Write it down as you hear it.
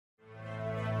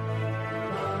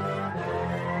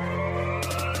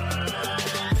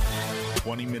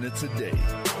20 minutes a day,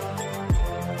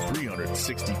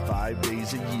 365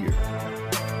 days a year.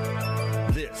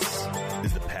 This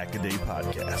is the Pack-A-Day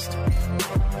Podcast.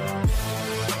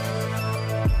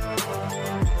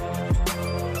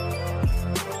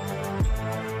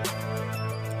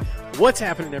 What's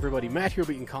happening, everybody? Matt here,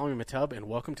 but you can call me Matub, and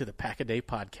welcome to the Pack-A-Day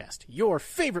Podcast, your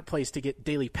favorite place to get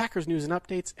daily Packers news and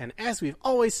updates. And as we've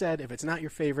always said, if it's not your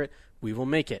favorite, we will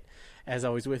make it. As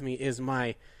always, with me is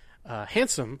my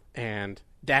handsome and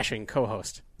dashing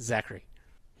co-host, Zachary.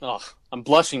 Oh, I'm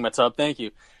blushing, Matub. Thank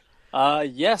you.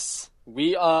 Yes,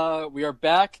 we are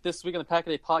back this week on the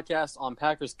Pack-A-Day Podcast on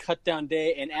Packers Cutdown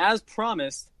Day, and as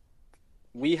promised,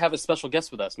 we have a special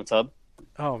guest with us, Matub.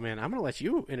 Oh, man, I'm going to let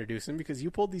you introduce him because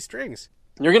you pulled these strings.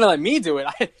 You're going to let me do it?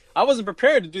 I wasn't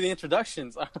prepared to do the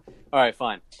introductions. All right,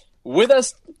 fine. With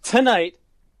us tonight,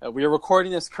 we are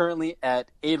recording this currently at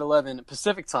 8:11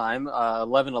 Pacific time,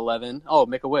 11:11. Oh,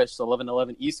 Make-A-Wish, so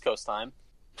 11:11 East Coast time.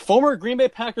 Former Green Bay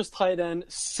Packers tight end,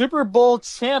 Super Bowl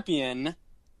champion,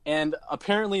 and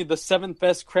apparently the seventh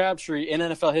best Crabtree in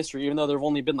NFL history, even though there have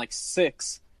only been like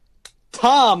 6.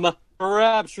 Tom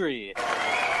Crabtree.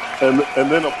 And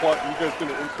then applause. You guys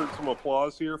going to insert some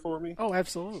applause here for me? Oh,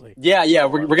 absolutely. Yeah.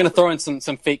 We're going to throw in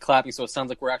some fake clapping, so it sounds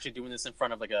like we're actually doing this in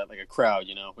front of like a crowd.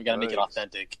 You know, we got to make it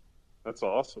authentic. That's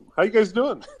awesome. How you guys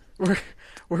doing?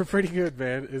 We're pretty good,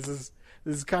 man. This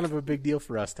is kind of a big deal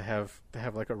for us to have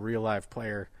like a real live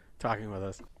player talking with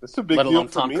us. It's a big Let deal alone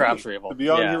for Tom me Crabtree to be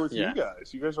on here with you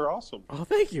guys. You guys are awesome. Oh,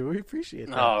 thank you. We appreciate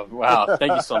that. Oh, wow.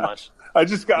 Thank you so much. I'm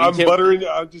just going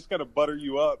to butter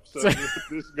you up, so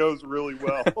this goes really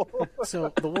well.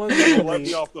 So the one You'll let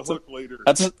me off the hook later.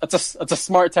 That's a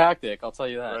smart tactic, I'll tell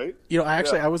you that. Right? You know,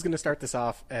 I was going to start this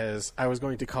off as I was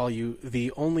going to call you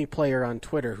the only player on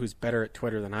Twitter who's better at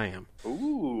Twitter than I am.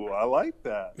 Ooh, I like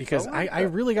that. Because I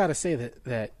really got to say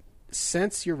that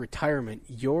since your retirement,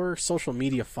 your social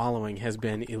media following has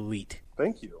been elite.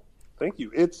 Thank you.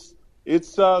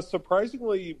 It's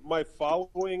surprisingly, my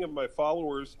following and my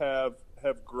followers have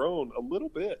grown a little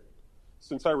bit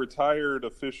since I retired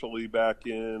officially back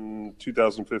in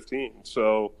 2015.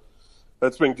 So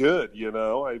that's been good. You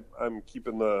know, I'm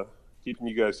keeping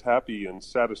you guys happy and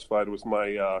satisfied with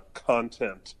my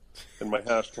content and my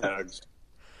hashtags.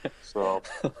 So,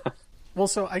 well,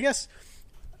 so I guess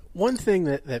one thing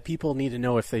that people need to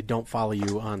know if they don't follow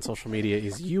you on social media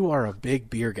is you are a big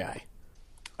beer guy.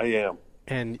 I am.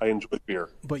 And I enjoy beer.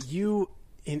 But you,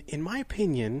 in my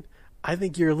opinion, I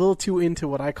think you're a little too into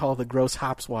what I call the gross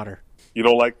hops water. You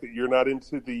don't like that? You're not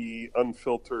into the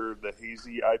unfiltered, the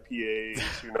hazy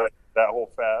IPAs. You're not that whole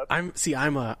fad. I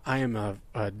am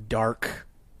a dark,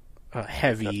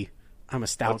 heavy. I'm a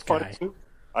stout guy. Fine too.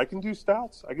 I can do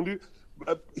stouts.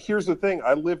 Here's the thing.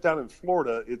 I live down in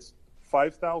Florida. It's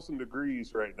 5,000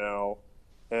 degrees right now,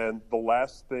 and the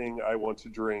last thing I want to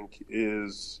drink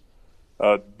is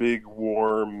a big,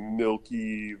 warm,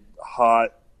 milky,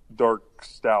 hot, dark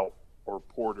stout or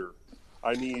porter.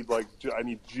 I need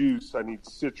juice. I need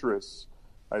citrus.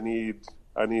 I need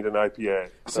an IPA.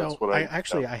 That's what I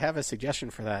have a suggestion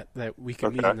for that we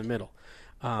can meet in the middle.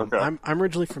 I'm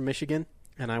originally from Michigan,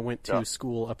 and I went to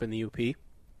school up in the UP, the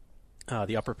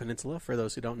Upper Peninsula. For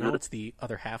those who don't know, it's the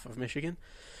other half of Michigan.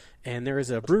 And there is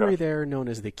a brewery there known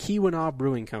as the Keweenaw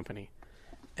Brewing Company,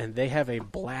 and they have a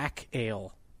black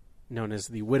ale known as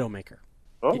the Widowmaker.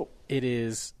 Oh, it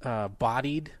is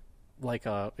bodied like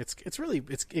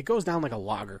it goes down like a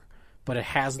lager, but it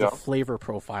has the flavor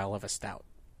profile of a stout.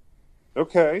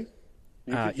 Okay,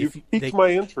 you piqued my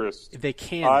interest. They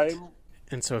can,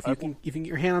 and so if you can get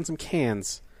your hand on some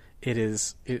cans, it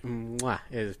is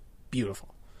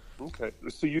beautiful. Okay,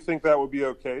 so you think that would be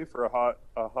okay for a hot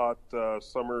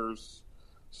summer's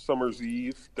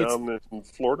eve down in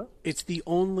Florida? It's the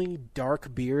only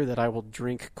dark beer that I will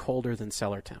drink colder than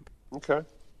cellar temp. Okay,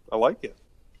 I like it.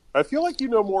 I feel like you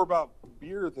know more about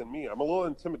beer than me. I'm a little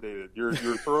intimidated. You're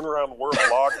throwing around the word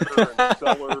lager and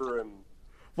cellar and.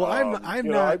 Well, I'm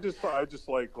not. I just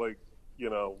like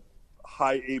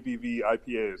high ABV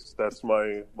IPAs. That's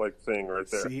my thing right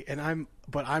there. See,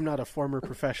 but I'm not a former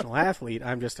professional athlete.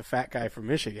 I'm just a fat guy from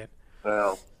Michigan.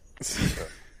 Well,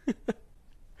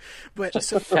 but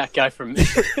just a fat guy from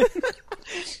Michigan.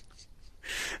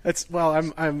 I'm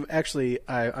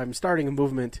starting a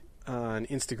movement on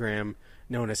Instagram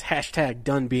known as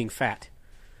 #DoneBeingFat,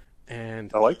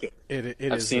 and I like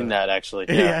it. I've seen that actually.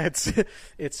 Yeah,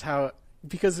 it's how,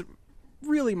 because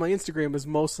really my Instagram is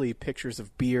mostly pictures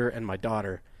of beer and my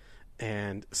daughter,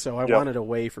 and so I wanted a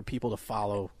way for people to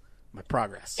follow my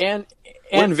progress and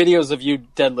videos of you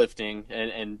deadlifting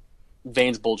and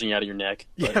veins bulging out of your neck.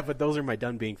 Yeah, but those are my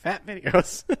done being fat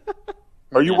videos.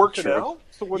 Are you working out?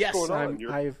 So what's going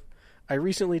on? I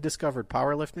recently discovered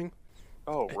powerlifting.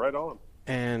 Oh, right on.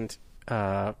 And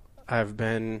I've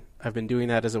been doing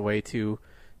that as a way to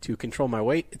control my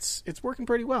weight. It's working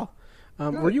pretty well.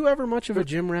 Were you ever much of a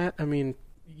gym rat? I mean,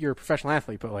 you're a professional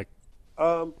athlete, but like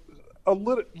a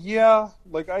little, yeah.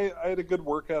 Like I had a good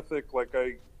work ethic. Like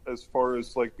as far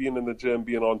as like being in the gym,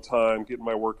 being on time, getting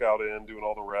my workout in, doing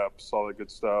all the reps, all that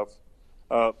good stuff.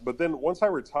 But then once I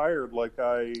retired,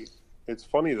 it's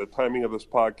funny, the timing of this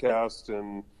podcast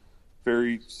and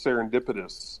very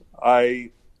serendipitous.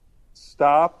 I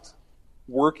stopped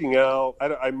working out.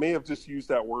 I may have just used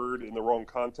that word in the wrong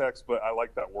context, but I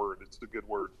like that word. It's a good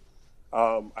word.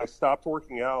 I stopped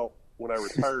working out when I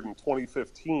retired in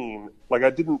 2015. Like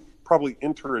I didn't probably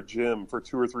enter a gym for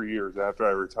 2 or 3 years after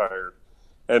I retired.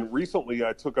 And recently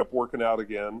I took up working out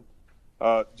again,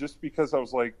 just because I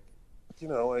was like,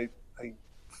 I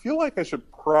feel like I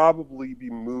should probably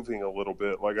be moving a little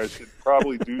bit. Like I should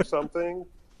probably do something.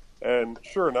 And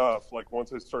sure enough, like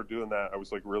once I started doing that, I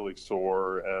was like really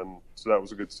sore. And so that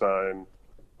was a good sign.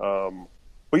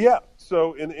 But yeah,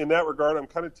 so in that regard, I'm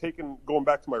kind of going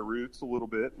back to my roots a little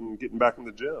bit and getting back in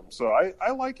the gym. So I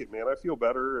like it, man. I feel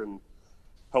better and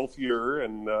healthier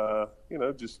and,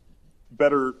 just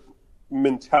better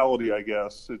mentality, I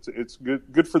guess. It's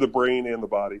good for the brain and the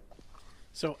body.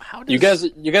 So how does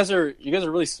you guys are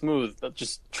really smooth,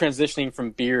 just transitioning from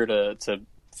beer to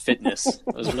fitness.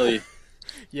 It was really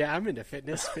yeah, I'm into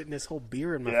fitness, whole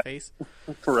beer in my face.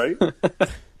 Right.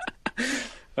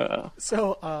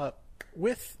 So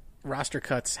with roster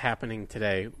cuts happening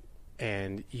today,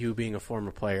 and you being a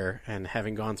former player and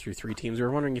having gone through 3 teams, we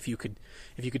were wondering if you could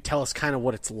tell us kind of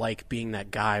what it's like being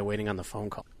that guy waiting on the phone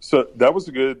call. So that was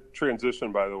a good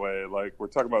transition, by the way. Like we're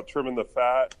talking about trimming the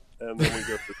fat, and then we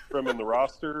go to trimming the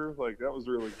roster. Like that was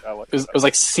really, I like. It was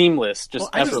like seamless, just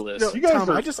effortless.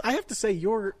 Tom, I have to say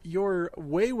you're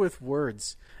way with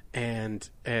words and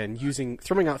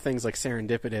throwing out things like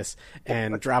serendipitous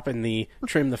and dropping the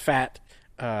trim the fat.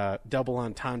 Double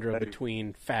entendre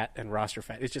between fat and roster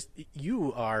fat. It's just,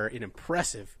 you are an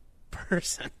impressive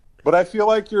person. But I feel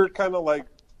like you're kind of like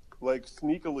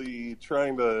sneakily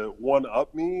trying to one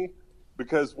up me,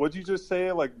 because what'd you just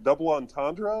say? Like double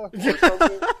entendre or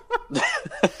something?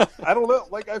 I don't know.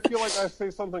 Like I feel like I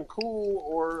say something cool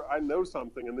or I know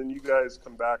something, and then you guys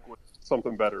come back with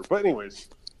something better. But anyways,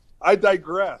 I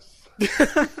digress.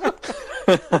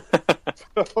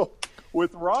 So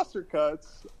with roster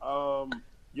cuts,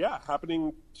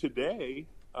 happening today.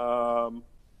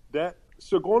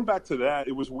 So going back to that,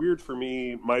 it was weird for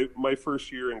me. My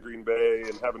first year in Green Bay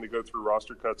and having to go through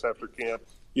roster cuts after camp.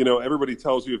 Everybody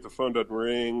tells you if the phone doesn't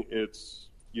ring, it's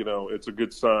a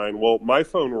good sign. Well, my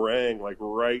phone rang like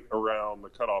right around the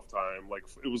cutoff time. Like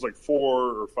it was like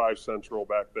 4 or 5 Central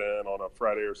back then on a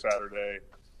Friday or Saturday,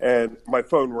 and my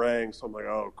phone rang. So I'm like,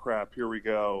 oh crap, here we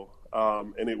go.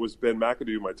 And it was Ben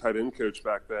McAdoo, my tight end coach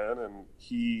back then, and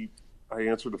I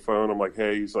answered the phone. I'm like,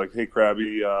 hey, he's like, hey,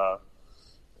 Crabby,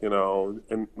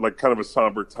 and like kind of a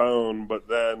somber tone. But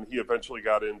then he eventually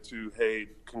got into, hey,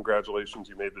 congratulations,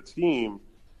 you made the team.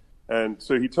 And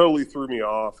so he totally threw me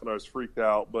off, and I was freaked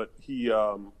out. But he,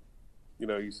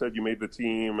 he said you made the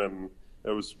team, and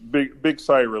it was big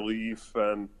sigh of relief.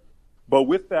 But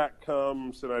with that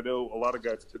comes, and I know a lot of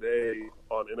guys today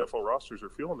on NFL rosters are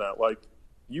feeling that, like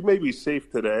you may be safe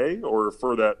today or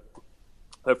for that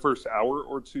first hour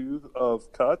or two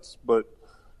of cuts, but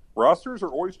rosters are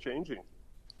always changing.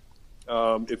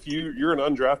 If you're an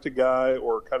undrafted guy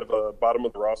or kind of a bottom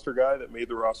of the roster guy that made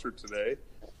the roster today,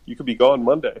 you could be gone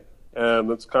Monday, and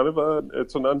that's kind of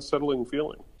it's an unsettling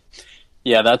feeling.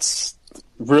 Yeah, that's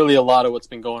really a lot of what's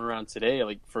been going around today.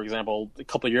 Like, for example, a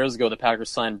couple of years ago, the Packers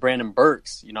signed Brandon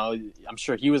Burks. I'm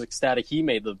sure he was ecstatic. He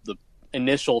made the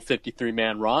initial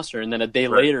 53-man roster, and then a day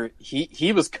later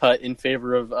he was cut in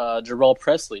favor of Jarrell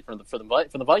Presley for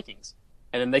the Vikings,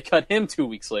 and then they cut him 2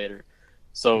 weeks later.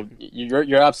 So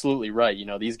you're absolutely right.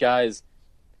 These guys,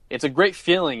 it's a great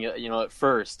feeling, at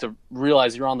first to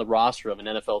realize you're on the roster of an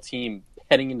NFL team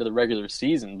heading into the regular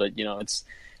season, but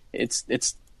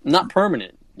it's not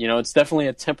permanent. It's definitely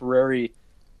a temporary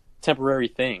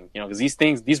thing. Because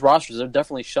these rosters are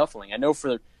definitely shuffling. I know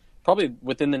for probably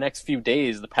within the next few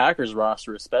days, the Packers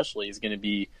roster especially is going to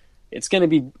be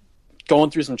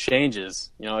going through some changes.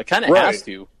 It kind of has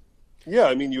to. Yeah,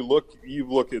 I mean, you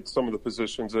look at some of the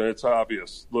positions, and it's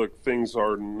obvious. Look, things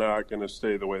are not going to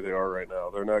stay the way they are right now.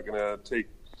 They're not going to take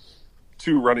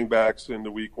 2 running backs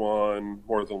into week 1,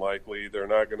 more than likely. They're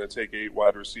not going to take 8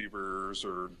 wide receivers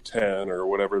or 10 or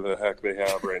whatever the heck they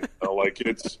have right now. Like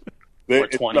it's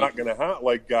not going to happen.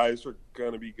 Like guys are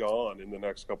going to be gone in the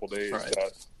next couple of days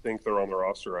that think they're on the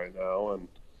roster right now,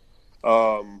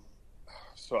 and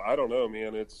So I don't know,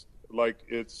 man. It's like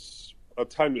it's a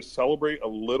time to celebrate a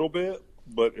little bit,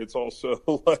 but it's also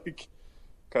like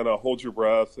kind of hold your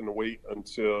breath and wait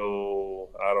until,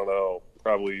 I don't know,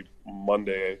 probably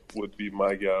Monday would be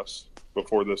my guess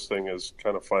before this thing is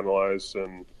kind of finalized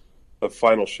and the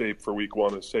final shape for week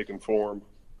 1 is taken form.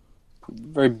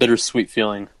 Very bittersweet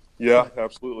feeling. Yeah,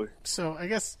 absolutely. So I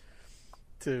guess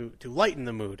to lighten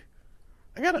the mood,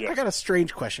 I got a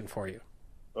strange question for you.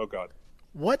 Oh God.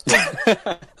 What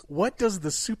does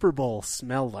the Super Bowl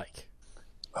smell like?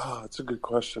 Oh, that's a good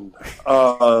question.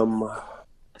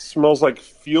 Smells like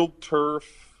field turf.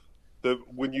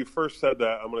 When you first said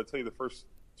that, I'm going to tell you the first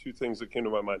 2 things that came to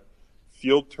my mind: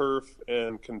 field turf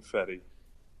and confetti.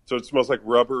 So it smells like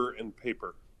rubber and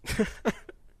paper.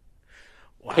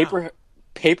 Wow.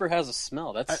 Paper has a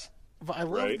smell. I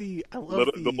love right? the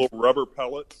little rubber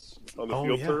pellets on the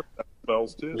field turf. That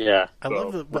smells too. Yeah, I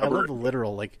love the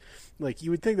literal like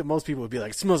you would think that most people would be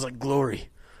like, it smells like glory.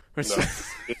 No,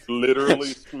 it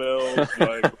literally smells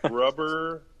like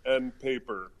rubber and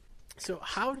paper. So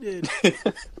how did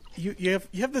you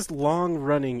have this long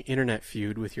running internet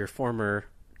feud with your former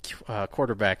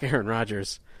quarterback Aaron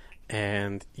Rodgers,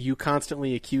 and you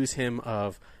constantly accuse him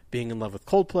of being in love with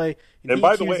Coldplay. And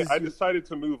by the way, I decided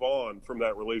to move on from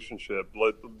that relationship.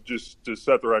 Just to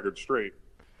set the record straight.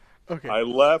 Okay. I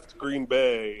left Green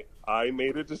Bay. I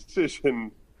made a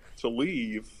decision to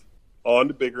leave on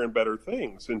to bigger and better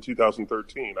things in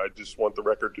 2013. I just want the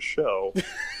record to show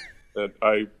that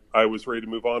I was ready to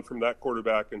move on from that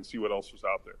quarterback and see what else was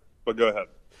out there. But go ahead.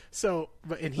 So,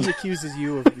 and he accuses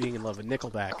you of being in love with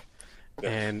Nickelback,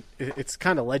 and it's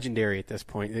kind of legendary at this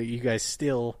point that you guys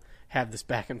still have this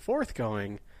back and forth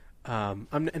going. I'm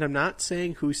not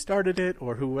saying who started it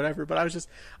or who whatever, but I was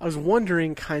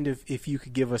wondering kind of if you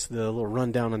could give us the little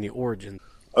rundown on the origin.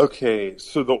 Okay,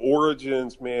 so the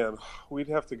origins, man, we'd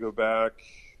have to go back.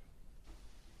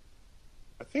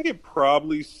 I think it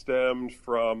probably stemmed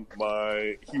from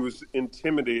he was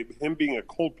intimidated, him being a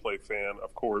Coldplay fan,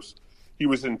 of course. He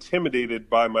was intimidated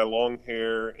by my long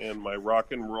hair and my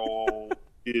rock and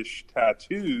roll-ish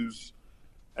tattoos.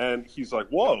 And he's like,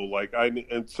 whoa,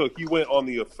 and so he went on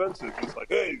the offensive. He's like,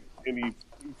 hey, and he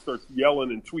starts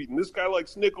yelling and tweeting, this guy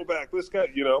likes Nickelback, this guy,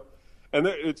 and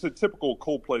it's a typical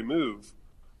Coldplay move.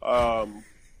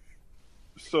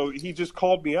 So he just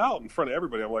called me out in front of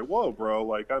everybody. I'm like, whoa,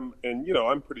 bro,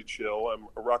 I'm pretty chill. I'm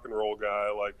a rock and roll guy.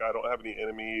 I don't have any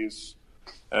enemies.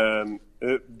 And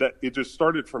it just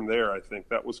started from there. I think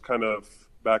that was kind of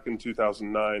back in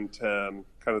 2009, 10,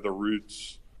 kind of the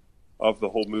roots of the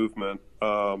whole movement.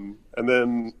 And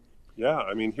then,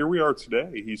 here we are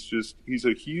today. He's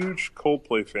a huge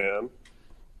Coldplay fan.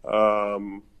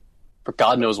 For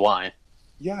God knows why.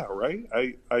 Yeah, right?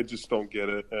 I just don't get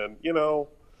it. And,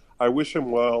 I wish him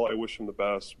well. I wish him the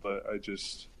best, but I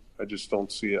just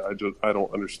don't see it. I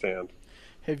don't understand.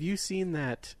 Have you seen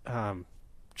that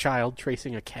child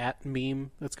tracing a cat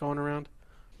meme that's going around?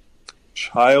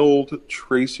 Child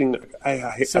tracing.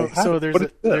 So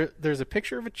there's a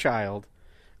picture of a child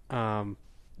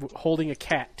holding a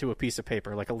cat to a piece of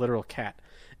paper, like a literal cat,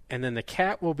 and then the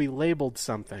cat will be labeled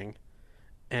something,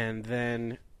 and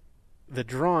then the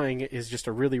drawing is just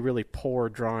a really, really poor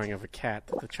drawing of a cat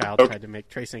that the child tried to make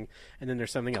tracing, and then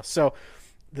there's something else. So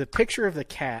the picture of the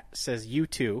cat says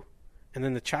U2, and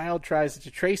then the child tries to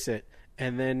trace it,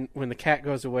 and then when the cat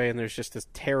goes away and there's just this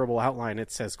terrible outline, it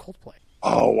says Coldplay.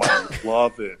 Oh, I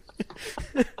love it.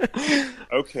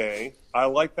 Okay, I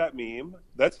like that meme.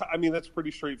 That's pretty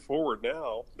straightforward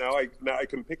now. Now I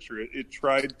can picture it.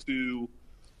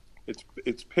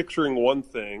 It's picturing one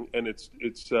thing, and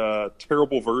it's a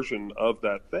terrible version of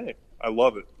that thing. I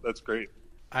love it. That's great.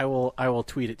 I will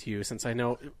tweet it to you, since I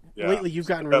know lately you've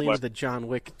gotten really into the John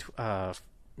Wick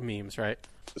memes, right?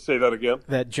 Say that again.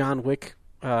 That John Wick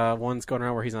one's going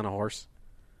around where he's on a horse.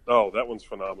 Oh, that one's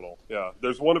phenomenal. Yeah.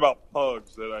 There's one about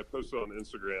pugs that I posted on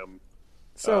Instagram.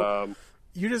 So,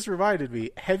 you just reminded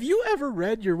me. Have you ever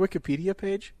read your Wikipedia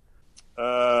page?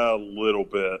 A little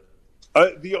bit.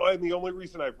 The only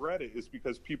reason I've read it is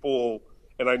because people,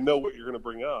 and I know what you're going to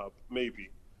bring up,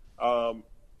 maybe.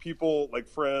 People, like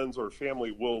friends or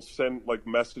family, will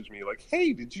message me, like,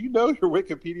 hey, did you know your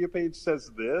Wikipedia page says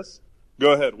this?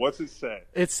 Go ahead. What's it say?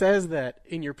 It says that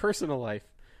in your personal life,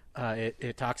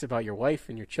 it talks about your wife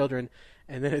and your children,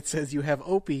 and then it says you have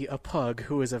Opie, a pug,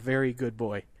 who is a very good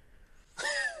boy.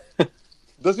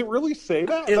 Does it really say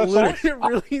that? It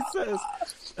really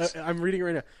says. I'm reading it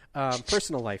right now.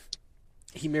 Personal life.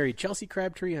 He married Chelsea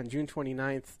Crabtree on June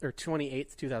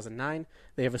 28th, 2009.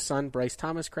 They have a son, Bryce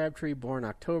Thomas Crabtree, born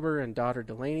October, and daughter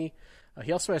Delaney.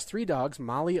 He also has 3 dogs: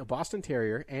 Molly, a Boston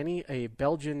Terrier; Annie, a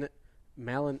Belgian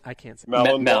I can't say.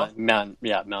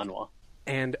 Malinois.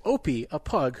 And Opie, a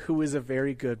pug who is a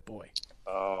very good boy.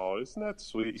 Oh, isn't that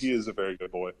sweet? He is a very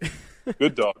good boy.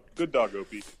 Good dog,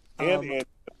 Opie, and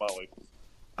Molly.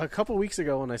 A couple weeks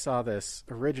ago, when I saw this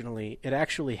originally, it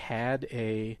actually had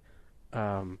a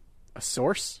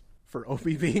source for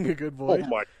Opie being a good boy. Oh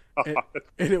my god!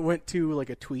 And it went to like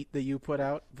a tweet that you put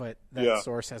out, but that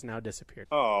source has now disappeared.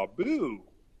 Oh, boo!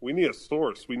 We need a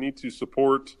source. We need to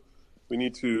support. We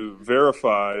need to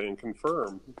verify and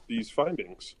confirm these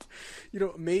findings.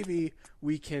 Maybe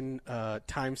we can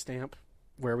timestamp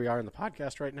where we are in the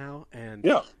podcast right now, and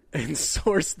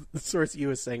source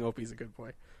you as saying Opie's a good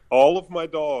boy. All of my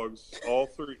dogs, all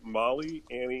three, Molly,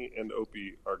 Annie, and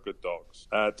Opie, are good dogs.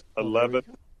 At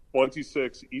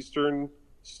 11:26 Eastern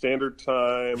Standard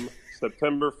Time,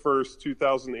 September 1st,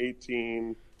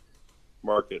 2018.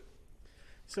 Mark it.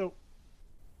 So,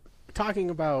 talking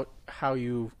about how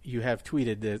you have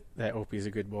tweeted that Opie's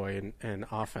a good boy and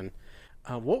often,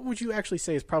 what would you actually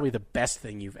say is probably the best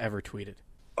thing you've ever tweeted?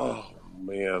 Oh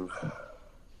man,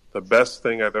 the best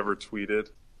thing I've ever tweeted.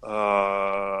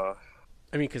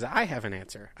 I mean, because I have an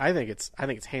answer. I think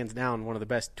it's hands down one of the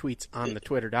best tweets on the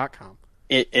Twitter.com.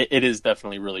 It is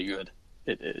definitely really good.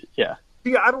 Yeah.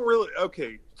 Yeah, I don't really.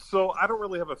 Okay, so I don't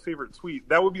really have a favorite tweet.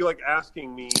 That would be like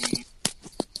asking me,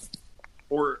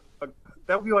 or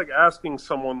that would be like asking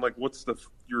someone like, "What's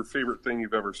your favorite thing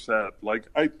you've ever said?" Like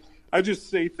I just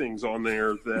say things on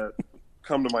there that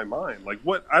come to my mind. Like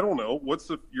what? I don't know.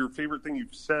 What's your favorite thing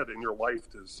you've said in your life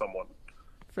to someone?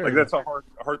 Fair enough. That's a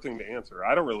hard thing to answer.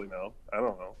 I don't really know. I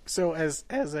don't know. So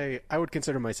I would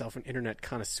consider myself an internet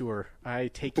connoisseur. I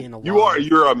take in a lot.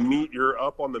 You're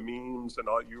up on the memes and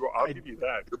all. I'll give you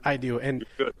that. I do. And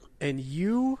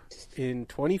you in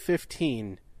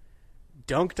 2015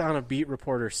 dunked on a beat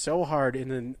reporter so hard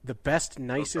in the best,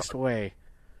 nicest way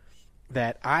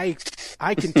that I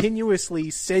continuously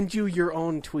send you your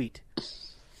own tweet.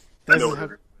 This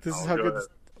is how good.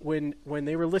 When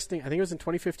they were listing, I think it was in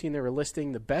 2015, they were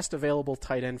listing the best available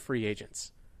tight end free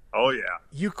agents. Oh, yeah.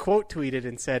 You quote tweeted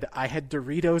and said, "I had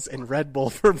Doritos and Red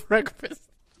Bull for breakfast."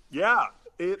 Yeah.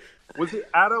 Was it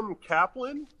Adam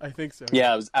Kaplan? I think so.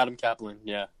 Yeah, it was Adam Kaplan,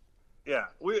 yeah. Yeah,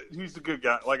 he's a good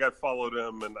guy. Like, I followed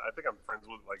him, and I think I'm friends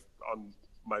with, like, on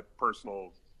my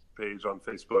personal page on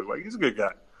Facebook. Like, he's a good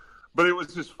guy. But it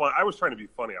was just fun. I was trying to be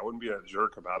funny. I wouldn't be a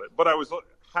jerk about it. But I was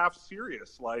half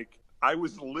serious. Like, I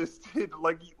was listed,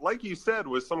 like you said,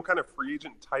 with some kind of free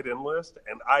agent tight end list,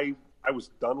 and I was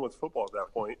done with football at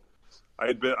that point.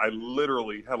 I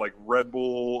literally had like Red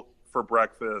Bull for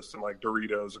breakfast and like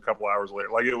Doritos a couple hours later.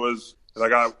 Like it was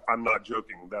like I'm not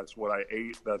joking. That's what I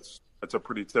ate. That's a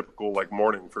pretty typical like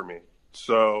morning for me.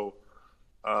 So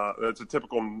that's a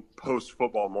typical post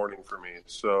football morning for me.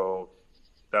 So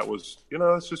that was,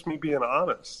 that's just me being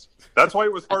honest. That's why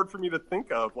it was hard for me to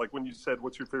think of. Like when you said,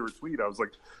 "What's your favorite tweet?" I was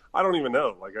like, I don't even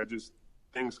know. Like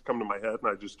things come to my head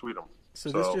and I just tweet them.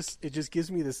 So it just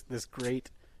gives me this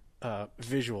great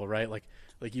visual, right? Like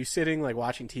you sitting like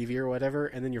watching TV or whatever,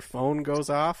 and then your phone goes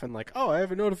off and like, oh, I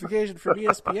have a notification from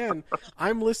ESPN.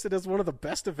 I'm listed as one of the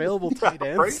best available tight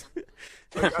ends.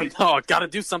 Right? I got to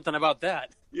do something about that.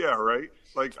 Yeah, right.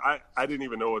 Like I didn't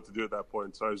even know what to do at that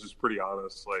point, so I was just pretty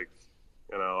honest. Like,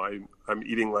 I'm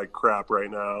eating like crap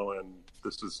right now, and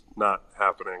this is not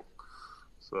happening.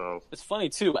 So it's funny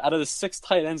too. Out of the 6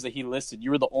 tight ends that he listed,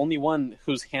 you were the only one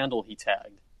whose handle he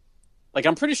tagged. Like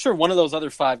I'm pretty sure one of those other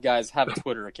 5 guys have a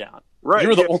Twitter account. Right. You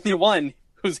were the only one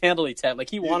whose handle he tagged. Like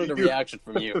he wanted a reaction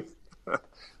from you.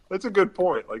 That's a good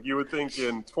point. Like you would think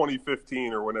in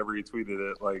 2015 or whenever he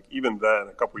tweeted it, like even then,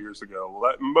 a couple years ago,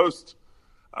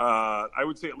 I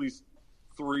would say at least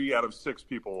 3 out of 6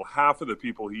 people, half of the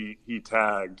people he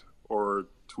tagged or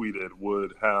tweeted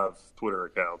would have Twitter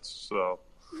accounts. So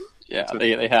yeah,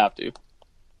 they have to.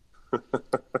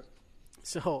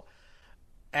 So,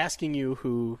 asking you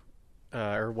who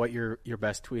or what your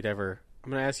best tweet ever,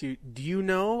 I'm going to ask you: do you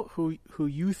know who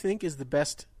you think is the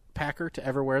best Packer to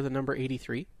ever wear the number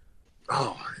 83?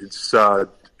 Oh, it's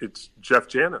Jeff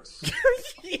Janis.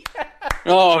 Yeah.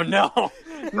 Oh no!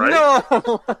 Right?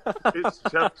 No, it's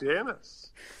Jeff Janis.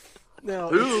 No.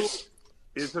 Who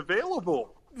is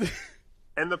available?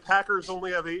 And the Packers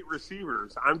only have 8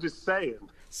 receivers. I'm just saying.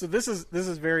 So this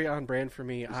is very on brand for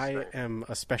me. I am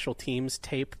a special teams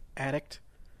tape addict.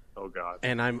 Oh God!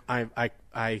 And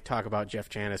I talk about Jeff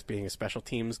Janis being a special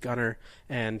teams gunner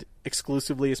and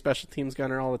exclusively a special teams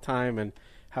gunner all the time, and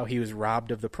how he was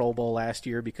robbed of the Pro Bowl last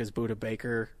year because Budda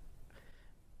Baker.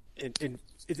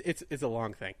 It's a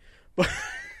long thing,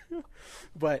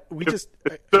 but we just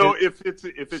so if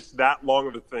it's that long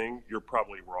of a thing, you're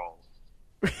probably wrong.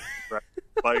 Right?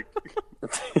 Like,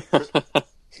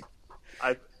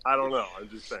 I don't know. I'm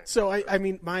just saying. So I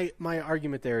mean, my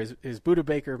argument there is Budda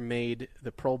Baker made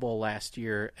the Pro Bowl last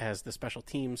year as the special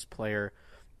teams player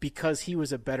because he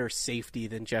was a better safety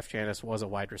than Jeff Janis was a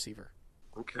wide receiver.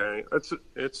 Okay, it's a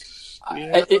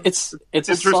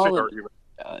interesting solid argument.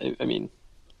 I mean,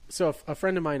 so a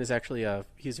friend of mine is actually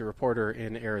he's a reporter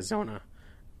in Arizona.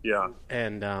 Yeah,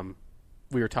 and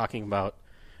we were talking about,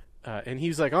 and he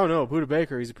was like, "Oh no, Budda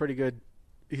Baker, he's a pretty good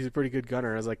gunner."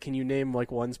 And I was like, "Can you name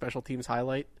like one special teams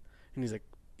highlight?" And he's like,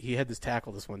 "He had this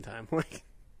tackle this one time." Like,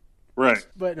 right.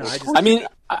 but no, I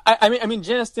mean,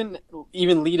 Janis didn't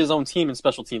even lead his own team in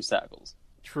special teams tackles.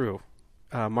 True.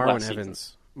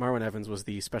 Marwin Evans was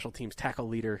the special teams tackle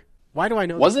leader. Why do I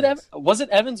know? Was it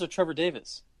Evans or Trevor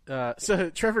Davis? So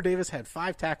Trevor Davis had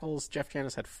 5 tackles, Jeff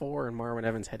Janis had 4, and Marwin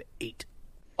Evans had 8.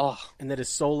 Oh, and that is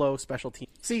solo special team.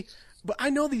 See, but I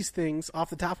know these things off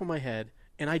the top of my head,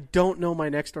 and I don't know my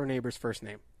next door neighbor's first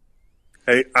name.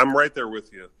 Hey, I'm right there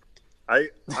with you.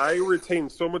 I retain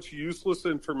so much useless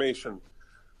information.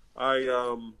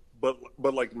 But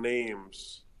like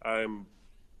names, I'm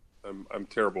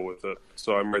terrible with it.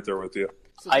 So I'm right there with you.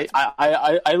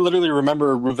 I literally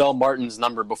remember Ravel Martin's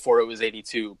number before it was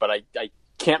 82, but I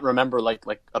can't remember like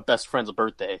a best friend's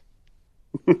birthday.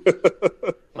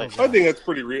 I think that's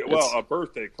pretty real. Well, a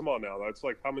birthday. Come on now. That's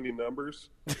like how many numbers?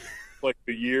 Like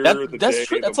the year, the day. That's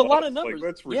true. That's a lot of numbers. Like,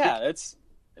 that's ridiculous. Yeah, it's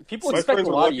people expect a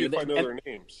lot of you. If I know their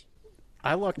names.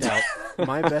 I lucked out.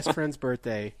 My best friend's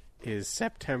birthday is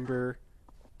September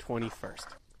 21st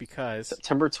because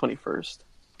September 21st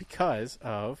because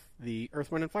of the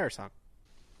Earth, Wind, and Fire song.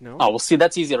 No. Oh well, see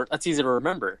that's easy to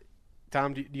remember.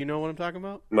 Tom, do you know what I'm talking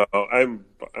about? No, I'm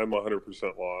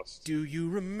 100% lost. Do you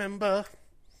remember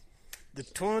the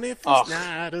 21st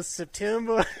night of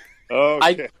September?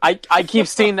 Okay. I keep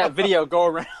seeing that video go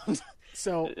around.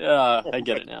 So I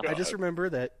get it now. I just remember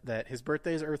that his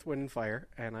birthday is Earth, Wind, and Fire,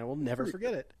 and I will never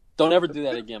forget it. Don't ever do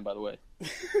that again, by the way.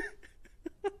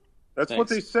 That's Thanks. what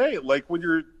they say. Like when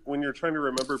you're trying to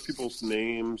remember people's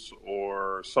names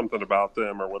or something about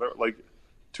them or whatever, like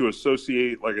to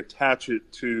associate, like attach it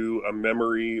to a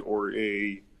memory or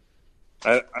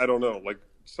I don't know, like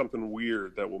something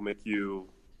weird that will make you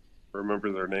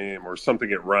remember their name or something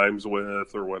it rhymes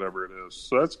with or whatever it is.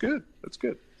 So that's good. That's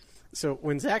good. So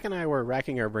when Zach and I were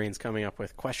racking our brains coming up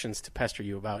with questions to pester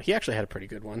you about, he actually had a pretty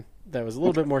good one that was a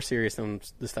little bit more serious than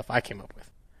the stuff I came up with.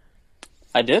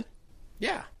 I did?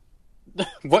 Yeah.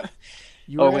 What?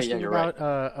 You were asking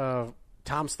about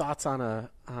Tom's thoughts on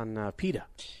PETA.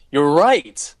 You're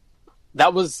right.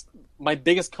 That was my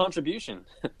biggest contribution.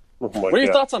 What are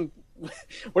your thoughts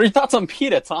on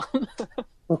PETA, Tom?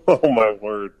 Oh my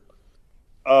word.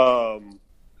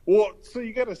 Well, so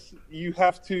you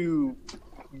have to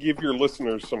give your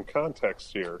listeners some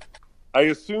context here. I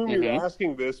assume you're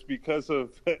asking this because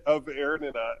of Aaron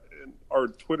and our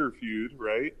Twitter feud,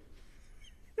 right?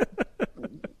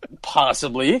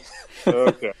 Possibly.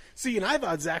 Okay. See, and I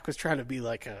thought Zach was trying to be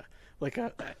like a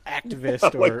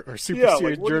activist or super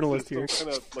serious journalist here.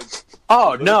 Kind of,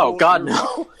 oh no, God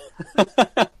no!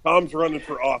 Tom's running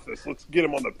for office. Let's get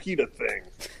him on the PETA thing.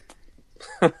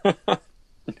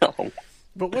 No.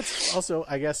 But what's also,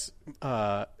 I guess,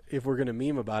 if we're going to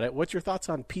meme about it, what's your thoughts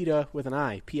on PETA with an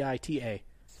I? PITA.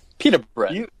 Pita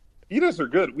bread. Pitas are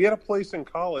good. We had a place in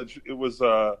college. It was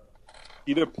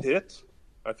Pita Pit.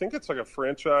 I think it's like a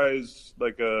franchise,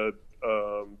 like a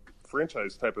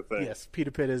franchise type of thing. Yes, Pita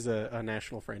Pit is a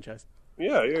national franchise.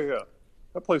 Yeah.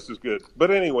 That place is good. But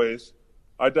anyways,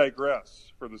 I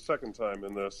digress for the second time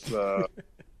in this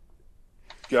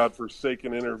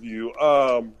godforsaken interview.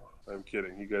 I'm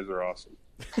kidding. You guys are awesome.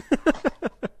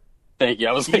 Thank you.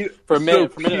 I was like, for a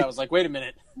minute, I was like, wait a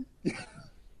minute.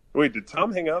 Wait, did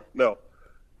Tom hang up? No.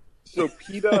 So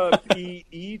PETA,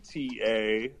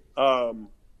 PETA.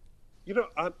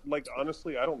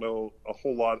 Honestly, I don't know a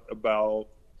whole lot about.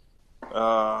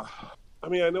 I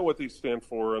mean, I know what they stand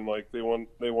for, and like they want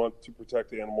to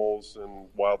protect animals and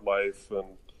wildlife,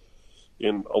 and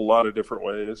in a lot of different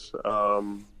ways.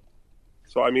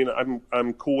 So I mean,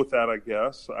 I'm cool with that, I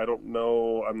guess. I don't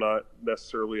know. I'm not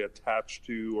necessarily attached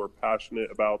to or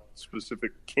passionate about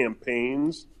specific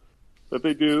campaigns that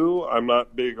they do. I'm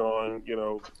not big on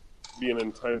being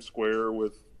in Times Square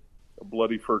with a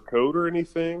bloody fur coat or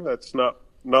anything. That's not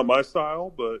my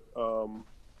style, but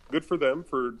good for them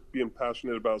for being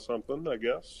passionate about something, I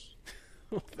guess.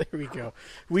 There we go.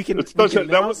 We can.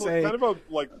 That was kind of a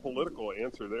political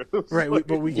answer there. Right,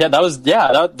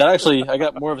 that actually I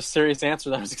got more of a serious answer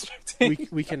than I was expecting.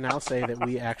 We can now say that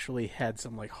we actually had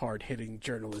some hard hitting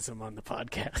journalism on the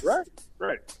podcast.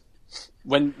 Right.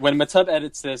 when Matub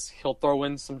edits this, he'll throw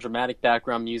in some dramatic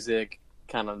background music,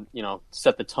 kind of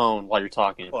set the tone while you're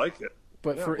talking. I like it.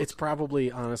 But it's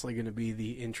probably honestly going to be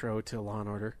the intro to Law and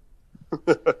Order.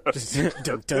 Just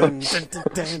dun, dun, dun,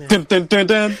 dun, dun, dun, dun,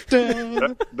 dun,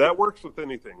 dun. That works with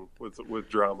anything with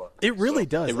drama. It really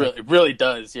does. It really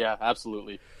does. Yeah,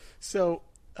 absolutely. So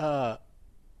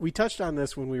we touched on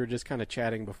this when we were just kind of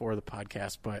chatting before the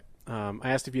podcast, but I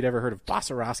asked if you'd ever heard of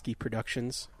Bossarowski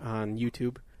Productions on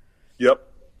YouTube. Yep.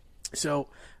 So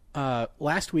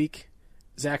last week,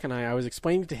 Zach and I was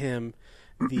explaining to him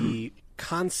the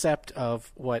concept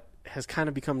of what has kind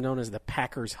of become known as the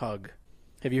Packers hug.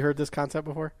 Have you heard this concept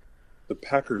before? The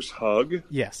Packers hug?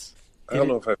 Yes. I don't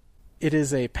know if It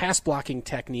is a pass blocking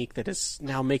technique that is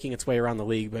now making its way around the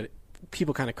league, but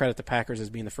people kind of credit the Packers as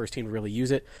being the first team to really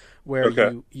use it,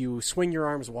 where you swing your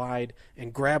arms wide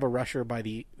and grab a rusher by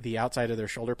the outside of their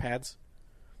shoulder pads.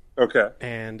 Okay.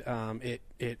 And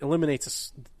it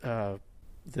eliminates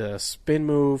the spin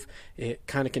move. It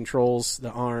kind of controls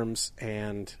the arms,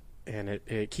 and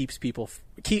it keeps people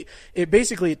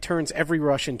it turns every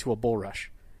rush into a bull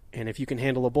rush. And if you can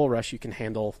handle a bull rush, you can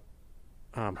handle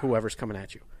whoever's coming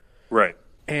at you. Right.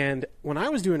 And when I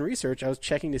was doing research, I was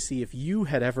checking to see if you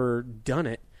had ever done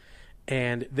it.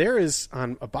 And there is,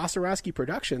 on a Bossarowski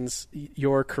Productions,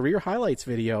 your career highlights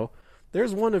video,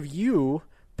 there's one of you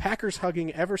Packers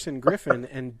hugging Everson Griffin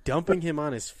and dumping him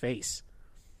on his face.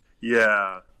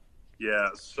 Yeah.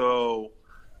 So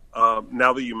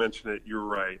now that you mention it, you're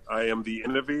right. I am the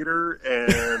innovator,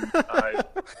 and I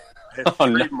had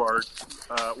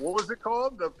trademarked. What was it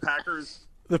called? The Packers.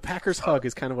 The Packers hug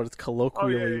is kind of what it's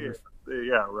colloquially.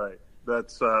 Yeah, right.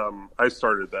 That's I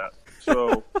started that.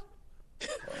 So,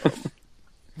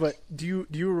 but do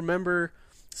you remember?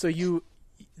 So you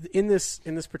in this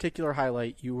particular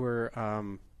highlight, you were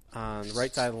on the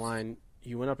right side of the line.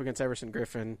 You went up against Everson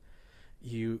Griffin.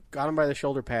 You got him by the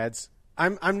shoulder pads.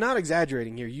 I'm not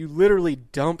exaggerating here. You literally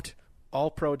dumped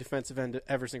all-pro defensive end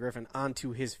Everson Griffin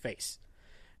onto his face,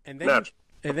 and then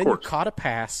you caught a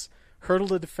pass,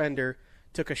 hurdled a defender,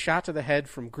 took a shot to the head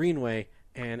from Greenway,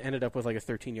 and ended up with like a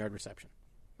 13-yard reception.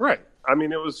 Right. I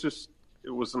mean, it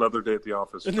was another day at the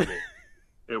office for me.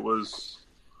 It was,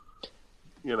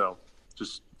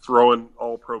 just throwing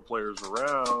all-pro players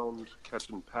around,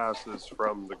 catching passes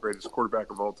from the greatest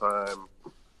quarterback of all time,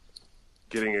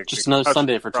 getting a just another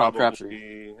Sunday for Tom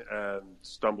Crabtree, and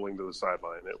stumbling to the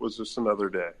sideline. It was just another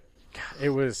day.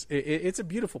 It's a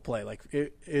beautiful play. Like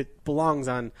it belongs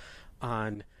on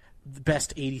the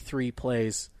best 83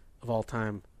 plays of all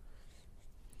time.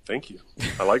 Thank you.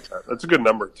 I like that. That's a good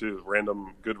number too.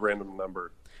 Good random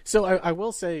number. So I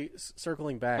will say,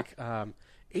 circling back,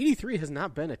 83 has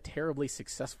not been a terribly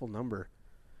successful number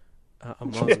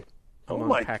among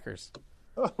Packers.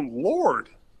 Oh Lord.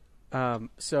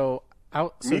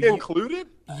 Me included?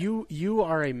 You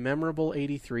are a memorable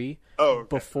 83. Oh, okay.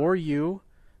 Before you,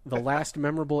 the last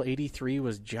memorable 83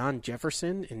 was John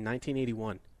Jefferson in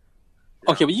 1981.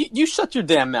 Okay, but you shut your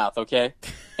damn mouth, okay?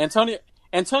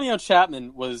 Antonio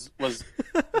Chapman was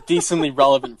decently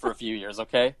relevant for a few years,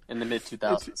 okay, in the mid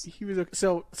 2000s. He was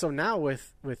so now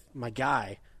with my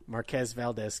guy Marquez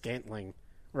Valdez-Scantling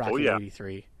rocking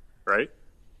 83, right?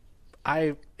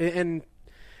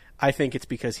 I think it's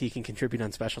because he can contribute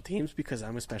on special teams because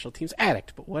I'm a special teams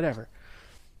addict. But whatever.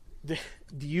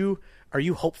 Are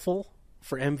you hopeful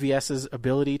for MVS's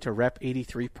ability to rep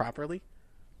 83 properly?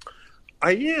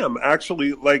 I am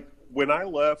actually. Like when I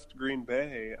left Green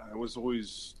Bay, I was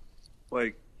always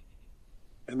like,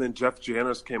 and then Jeff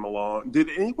Janis came along. Did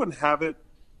anyone have it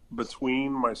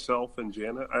between myself and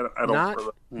Janet? I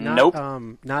don't. Nope.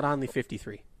 Not on the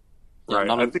 53. Right.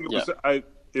 I think it was.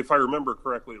 If I remember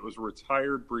correctly, it was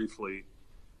retired briefly,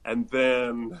 and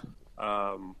then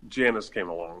Janis came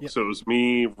along. Yep. So it was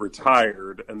me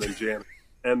retired, and then Janis,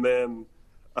 and then.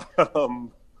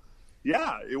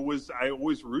 It was. I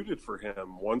always rooted for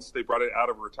him. Once they brought it out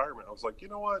of retirement, I was like, you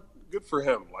know what, good for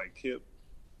him. Like,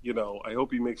 I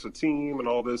hope he makes a team and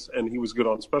all this. And he was good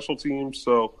on special teams,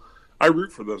 so I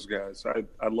root for those guys.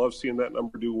 I love seeing that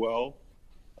number do well.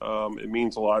 It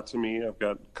means a lot to me. I've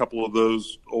got a couple of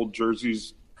those old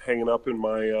jerseys hanging up in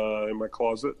my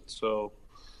closet. So,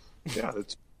 yeah,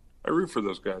 I root for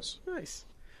those guys. Nice.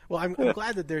 Well, I'm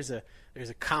glad that there's a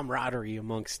camaraderie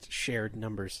amongst shared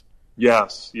numbers.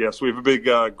 Yes. We have a big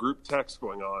group text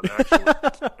going on,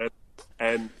 actually.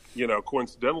 and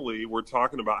coincidentally, we're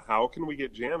talking about how can we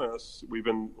get Janis. We've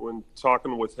been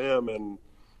talking with him, and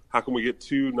how can we get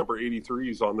 2 number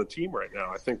 83s on the team right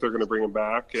now? I think they're going to bring him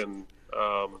back, and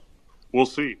we'll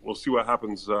see. We'll see what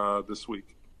happens this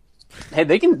week. Hey,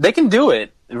 they can do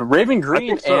it. Raven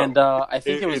Green and I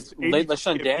think it was 80,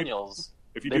 LaShawn Daniels.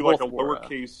 If you do like a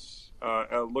lowercase,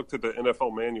 I looked at the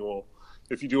NFL manual.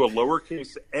 If you do a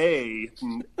lowercase a,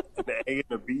 an A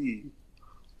and a B,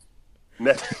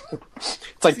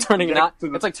 it's like turning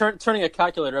turning a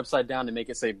calculator upside down to make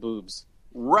it say boobs.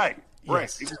 Right,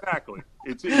 yes. Exactly.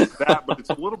 It's that, but it's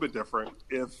a little bit different.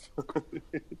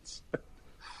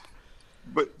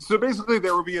 But so basically,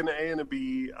 there will be an A and a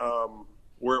B.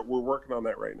 We're working on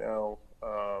that right now.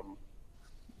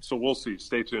 So we'll see.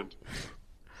 Stay tuned.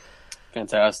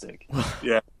 Fantastic.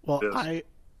 Yeah. Well,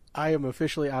 I am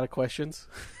officially out of questions.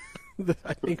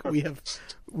 I think we have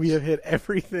hit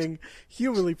everything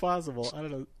humanly possible. I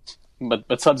don't know.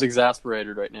 But Tubbs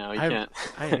exasperated right now. I am.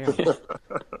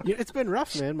 Yeah, it's been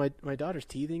rough, man. My daughter's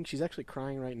teething. She's actually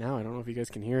crying right now. I don't know if you guys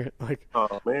can hear it. Like,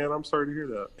 oh man, I'm sorry to hear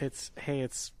that.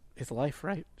 It's life,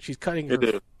 right? She's cutting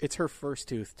it's her first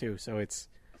tooth too, so it's.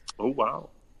 Oh wow!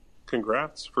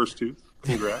 Congrats, first tooth.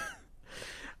 Congrats.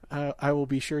 I will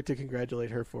be sure to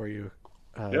congratulate her for you.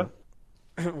 Yeah.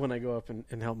 When I go up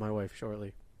and help my wife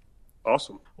shortly.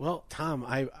 Awesome. Well, Tom,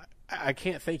 I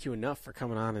can't thank you enough for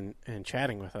coming on and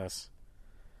chatting with us.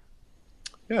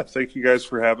 Yeah, thank you guys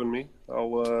for having me.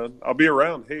 I'll be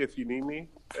around. Hey, if you need me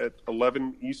at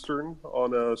 11 Eastern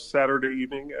on a Saturday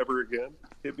evening ever again,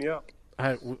 hit me up.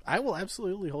 I will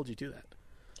absolutely hold you to that.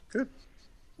 Good.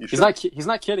 He's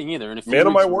not kidding either. In a few Man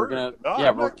of weeks, my word.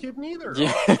 I'm not kidding either.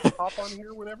 Yeah. Hop on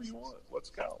here whenever you want. Let's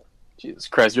go. Jesus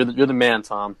Christ, you're the man,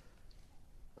 Tom.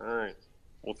 All right.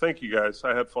 Well, thank you guys.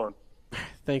 I had fun.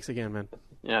 Thanks again, man.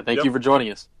 Yeah, thank you for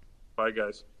joining us. Bye,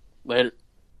 guys. Later.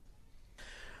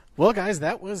 Well, guys,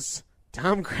 that was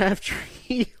Tom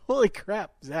Crabtree. Holy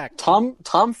crap, Zach. Tom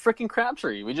freaking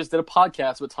Crabtree. We just did a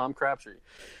podcast with Tom Crabtree.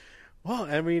 Well,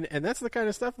 I mean, and that's the kind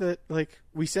of stuff that, like,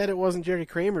 we said it wasn't Jerry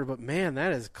Kramer, but man,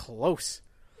 that is close.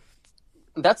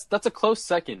 That's a close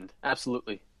second.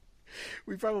 Absolutely.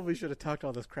 We probably should have talked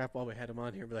all this crap while we had him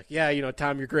on here. Be like, yeah,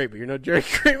 Tom, you're great, but you're no Jerry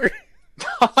Kramer.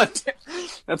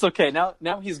 That's okay.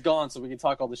 Now he's gone, so we can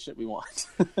talk all the shit we want.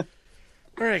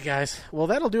 All right, guys. Well,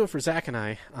 that'll do it for Zach and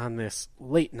I on this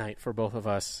late night for both of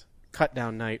us, cut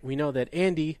down night. We know that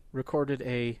Andy recorded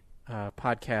a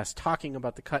podcast talking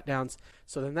about the cut downs,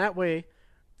 so then that way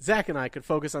Zach and I could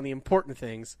focus on the important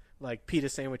things like pita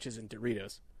sandwiches and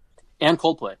Doritos. And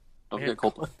Coldplay. Don't forget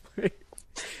Coldplay.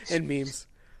 And memes.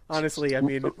 Honestly, I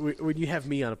mean, when you have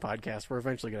me on a podcast, we're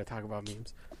eventually going to talk about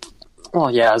memes. Well,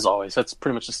 yeah, as always. That's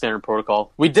pretty much the standard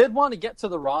protocol. We did want to get to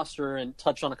the roster and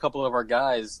touch on a couple of our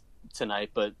guys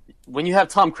tonight, but when you have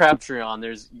Tom Crabtree on,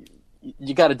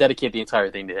 you got to dedicate the entire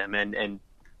thing to him, and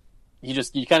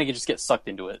you kind of just get sucked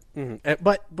into it. Mm-hmm.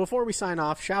 But before we sign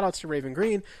off, shout-outs to Raven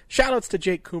Green, shout-outs to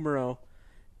Jake Kumaro,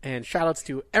 and shout-outs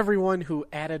to everyone who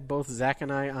added both Zach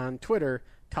and I on Twitter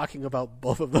talking about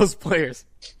both of those players.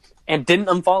 And didn't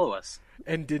unfollow us.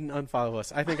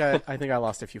 I think I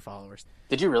lost a few followers.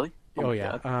 Did you really? Oh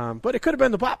yeah. But it could have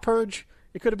been the bot purge.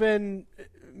 It could have been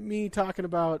me talking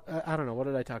about I don't know, what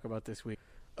did I talk about this week?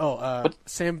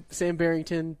 Sam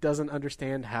Barrington doesn't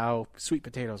understand how sweet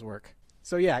potatoes work.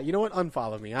 So yeah, you know what?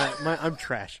 Unfollow me. I'm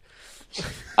trash.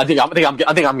 I think I'm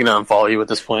gonna unfollow you at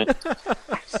this point.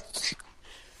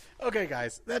 Okay,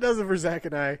 guys, that does it for Zach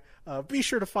and I. Be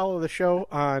sure to follow the show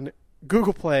on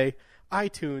Google Play,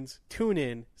 iTunes,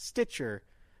 TuneIn, Stitcher,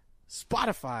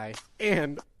 Spotify,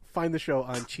 and find the show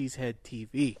on Cheesehead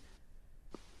TV.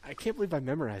 I can't believe I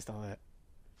memorized all that.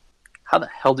 How the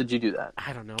hell did you do that?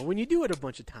 I don't know. When you do it a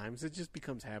bunch of times, it just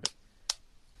becomes habit.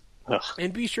 Ugh.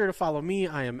 And be sure to follow me.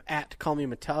 I am at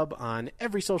CallMeMatub on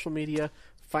every social media.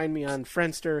 Find me on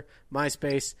Friendster,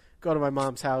 MySpace. Go to my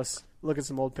mom's house. Look at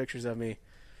some old pictures of me.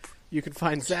 You can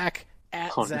find Zach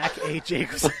at Zach A.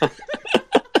 Jacobson.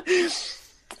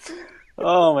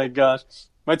 Oh my gosh.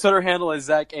 My Twitter handle is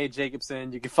Zach A.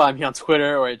 Jacobson. You can find me on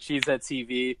Twitter or at Cheesehead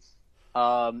TV.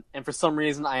 And for some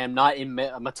reason, I am not in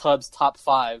Matub's top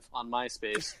 5 on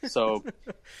MySpace. So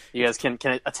you guys can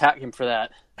attack him for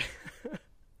that.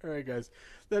 All right, guys.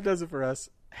 That does it for us.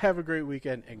 Have a great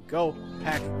weekend, and go,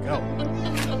 Pack, go.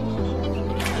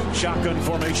 Shotgun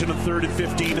formation of 3rd and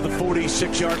 15 to the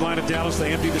 46-yard line of Dallas.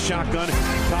 They empty the shotgun.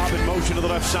 Cobb in motion to the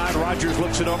left side. Rodgers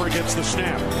looks it over, gets the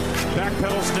snap.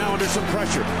 Backpedals now under some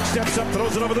pressure. Steps up,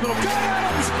 throws it over the middle. Got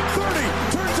Adams!